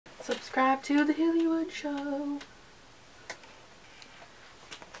Subscribe to The Hillywood Show.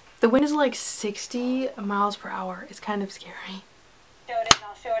 The wind is like 60 miles per hour. It's kind of scary.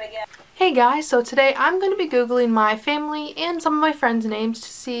 Hey guys, so today I'm going to be googling my family and some of my friends' names to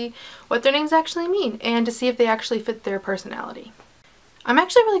see what their names actually mean and to see if they actually fit their personality. I'm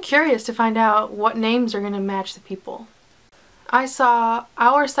actually really curious to find out what names are going to match the people. I saw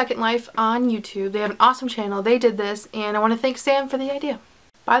Our Second Life on YouTube. They have an awesome channel. They did this and I want to thank Sam for the idea.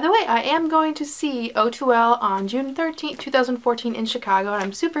 By the way, I am going to see O2L on June 13th, 2014 in Chicago, and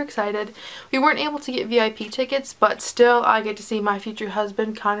I'm super excited. We weren't able to get VIP tickets, but still I get to see my future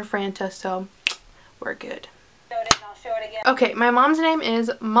husband, Connor Franta, so we're good. Okay, my mom's name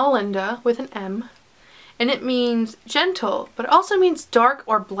is Melinda with an M, and it means gentle, but it also means dark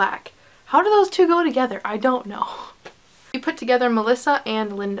or black. How do those two go together? I don't know. We put together Melissa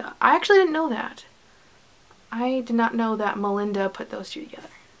and Linda. I actually didn't know that. I did not know that Melinda put those two together.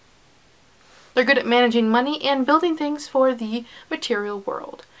 They're good at managing money and building things for the material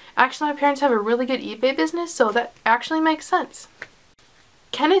world. Actually, my parents have a really good eBay business, so that actually makes sense.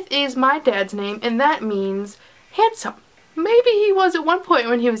 Kenneth is my dad's name, and that means handsome. Maybe he was at one point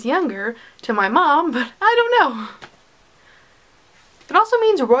when he was younger to my mom, but I don't know. It also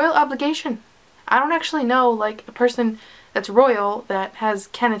means royal obligation. I don't actually know like a person that's royal that has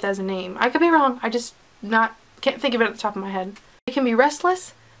Kenneth as a name. I could be wrong. I just can't think of it at the top of my head. It can be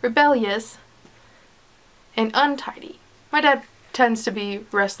restless, rebellious, and untidy. My dad tends to be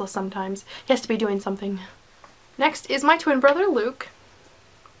restless sometimes. He has to be doing something. Next is my twin brother, Luke.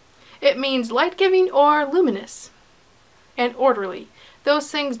 It means light-giving or luminous, and orderly. Those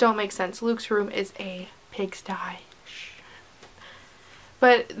things don't make sense. Luke's room is a pigsty.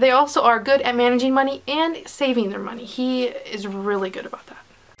 But they also are good at managing money and saving their money. He is really good about that.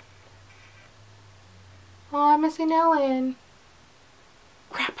 Oh, I'm missing Ellen.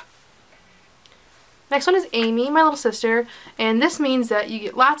 Crap. Next one is Amy, my little sister, and this means that you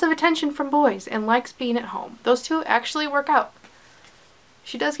get lots of attention from boys and likes being at home. Those two actually work out.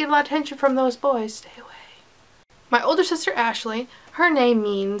 She does get a lot of attention from those boys. Stay away. My older sister, Ashley, her name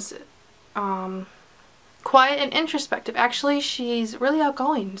means quiet and introspective. Actually, she's really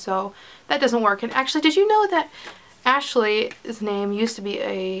outgoing, so that doesn't work. And actually, did you know that Ashley's name used to be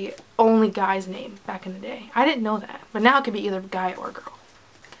a only guy's name back in the day? I didn't know that, but now it could be either guy or girl.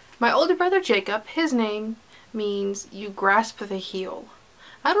 My older brother Jacob, his name means you grasp the heel.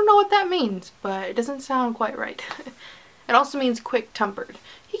 I don't know what that means, but it doesn't sound quite right. It also means quick-tempered.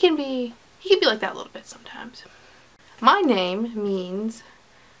 He can be like that a little bit sometimes. My name means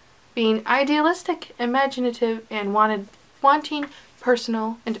being idealistic, imaginative, and wanting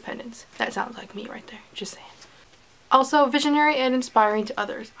personal independence. That sounds like me right there, just saying. Also, visionary and inspiring to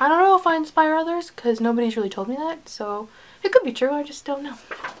others. I don't know if I inspire others because nobody's really told me that, so it could be true, I just don't know.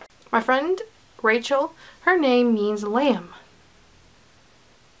 My friend, Rachel, her name means lamb.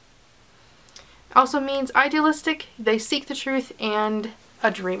 Also means idealistic, they seek the truth, and a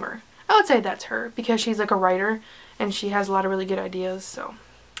dreamer. I would say that's her because she's like a writer and she has a lot of really good ideas, so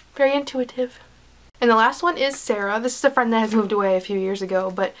very intuitive. And the last one is Sarah. This is a friend that has moved away a few years ago,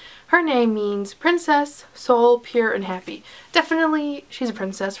 but her name means princess, soul, pure, and happy. Definitely, she's a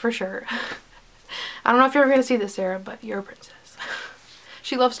princess for sure. I don't know if you're ever going to see this, Sarah, but you're a princess.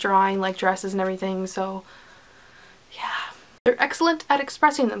 She loves drawing, like dresses and everything, so yeah. They're excellent at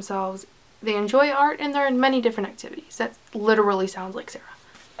expressing themselves. They enjoy art, and they're in many different activities. That literally sounds like Sarah.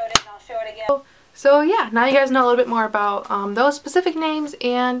 So yeah, now you guys know a little bit more about those specific names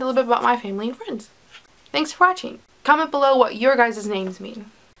and a little bit about my family and friends. Thanks for watching. Comment below what your guys' names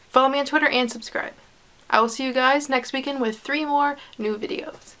mean. Follow me on Twitter and subscribe. I will see you guys next weekend with 3 more new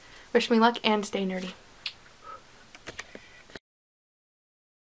videos. Wish me luck and stay nerdy.